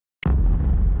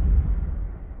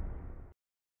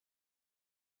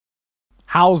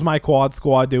How's my quad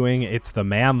squad doing? It's the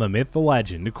man, the myth, the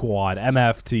legend, Quad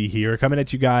MFT here, coming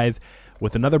at you guys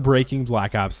with another breaking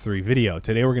Black Ops 3 video.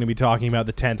 Today we're going to be talking about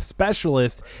the 10th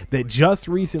specialist that just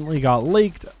recently got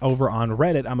leaked over on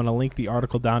Reddit. I'm going to link the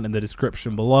article down in the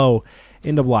description below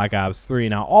into Black Ops 3.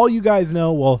 Now, all you guys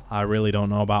know, well, I really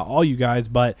don't know about all you guys,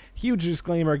 but huge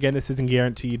disclaimer, again, this isn't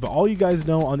guaranteed, but all you guys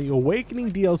know on the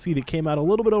Awakening DLC that came out a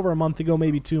little bit over a month ago,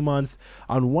 maybe 2 months,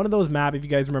 on one of those maps, if you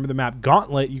guys remember the map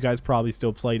Gauntlet, you guys probably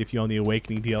still played if you own the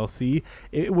Awakening DLC.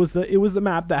 It was the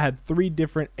map that had 3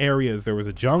 different areas. There was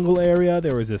a jungle area,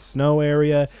 there was a snow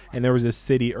area, and there was a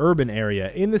city urban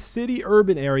area. In the city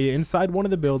urban area, inside one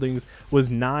of the buildings, was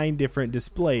 9 different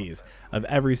displays of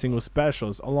every single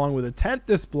specialist, along with a 10th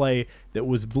display that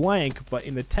was blank, but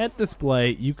in the 10th display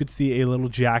you could see a little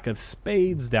jack of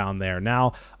spades down there.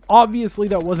 Now obviously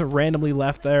that wasn't randomly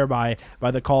left there by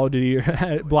the Call of Duty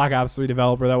Black Ops 3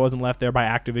 developer. That wasn't left there by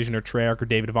Activision or Treyarch or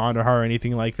David Vonderhaar or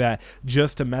anything like that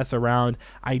just to mess around.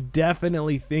 I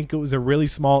definitely think it was a really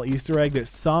small Easter egg that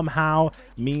somehow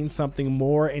means something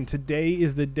more, and today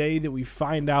is the day that we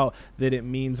find out that it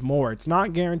means more. It's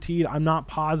not guaranteed. I'm not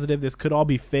positive. This could all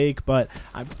be fake, but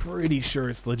I'm pretty sure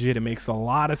it's legit. It makes a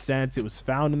lot of sense. It was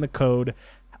found in the code.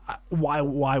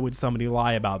 Why would somebody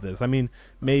lie about this? I mean,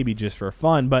 maybe just for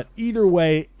fun, but either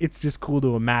way, it's just cool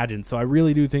to imagine. So I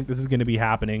really do think this is going to be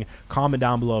happening. Comment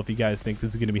down below if you guys think this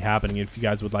is going to be happening, if you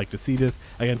guys would like to see this.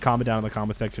 Again, comment down in the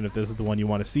comment section if this is the one you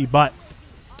want to see. But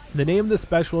the name of the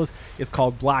specialist is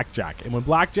called Blackjack, and when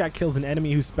Blackjack kills an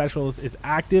enemy whose specialist is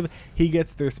active, he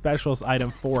gets their specialist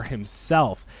item for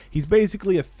himself. He's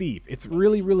basically a thief. It's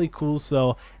really, really cool.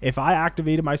 So if I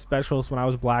activated my specialist when I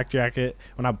was Blackjack, like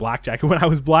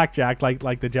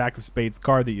the Jack of Spades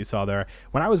card that you saw there,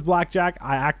 when I was Blackjack,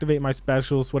 I activate my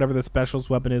specialist, whatever the specialist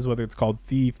weapon is, whether it's called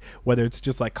Thief, whether it's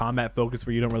just like combat focus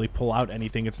where you don't really pull out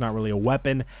anything, it's not really a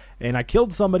weapon, and I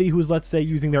killed somebody who's, let's say,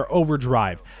 using their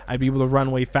overdrive. I'd be able to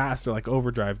run way faster like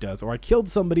overdrive does. Or I killed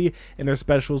somebody and their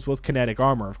specialist was kinetic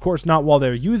armor. Of course, not while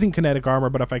they're using kinetic armor,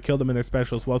 but if I killed them and their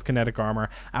specialist was kinetic armor,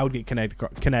 I would get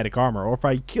kinetic armor. Or if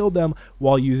I killed them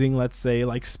while using, let's say,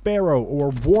 like Sparrow or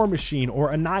War Machine or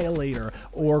Annihilator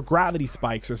or Gravity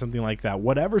Spikes or something like that,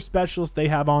 whatever specialist they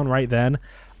have on right then,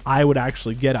 I would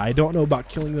actually get it. I don't know about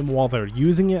killing them while they're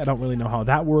using it. I don't really know how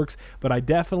that works, but I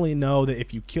definitely know that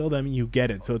if you kill them, you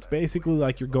get it. So it's basically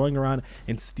like you're going around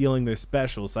and stealing their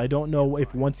specials. I don't know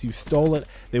if once you stole it,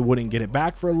 they wouldn't get it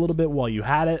back for a little bit while you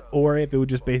had it, or if it would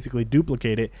just basically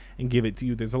duplicate it and give it to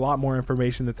you. There's a lot more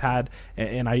information that's had,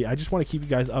 and I just want to keep you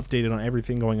guys updated on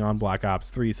everything going on Black Ops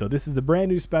 3. So this is the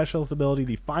brand new specialist ability,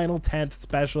 the final 10th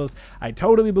specialist. I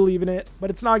totally believe in it,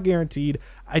 but it's not guaranteed.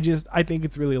 I think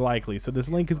it's really likely. So this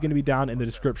link is going to be down in the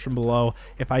description below.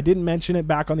 If I didn't mention it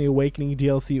back on the Awakening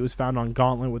DLC, it was found on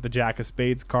Gauntlet with the Jack of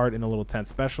Spades card in the little 10th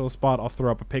specialist spot. I'll throw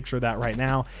up a picture of that right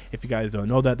now. If you guys don't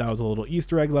know that, that was a little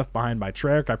Easter egg left behind by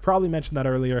Treyarch. I probably mentioned that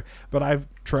earlier, but I've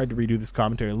tried to redo this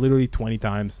commentary literally 20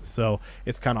 times, so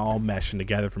it's kind of all meshing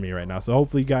together for me right now. So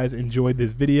hopefully you guys enjoyed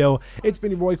this video. It's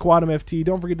been your boy Quad MFT.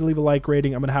 Don't forget to leave a like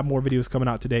rating. I'm going to have more videos coming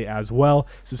out today as well.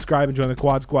 Subscribe and join the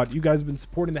Quad Squad. You guys have been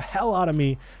supporting the hell out of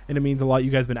me, and it means a lot.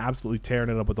 You guys have been absolutely tearing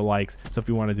it up with the likes, so if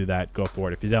you want to do that, go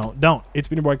for it. If you don't. It's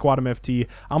been your boy Quad MFT.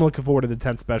 I'm looking forward to the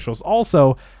 10th specials.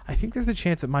 Also, I think there's a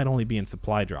chance it might only be in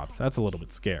supply drops. That's a little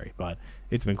bit scary, but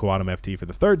it's been Quad MFT for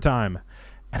the 3rd time,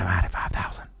 and I'm at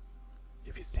 5,000.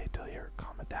 If you stayed till here,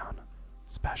 comment down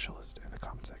specialist in the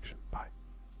comment section.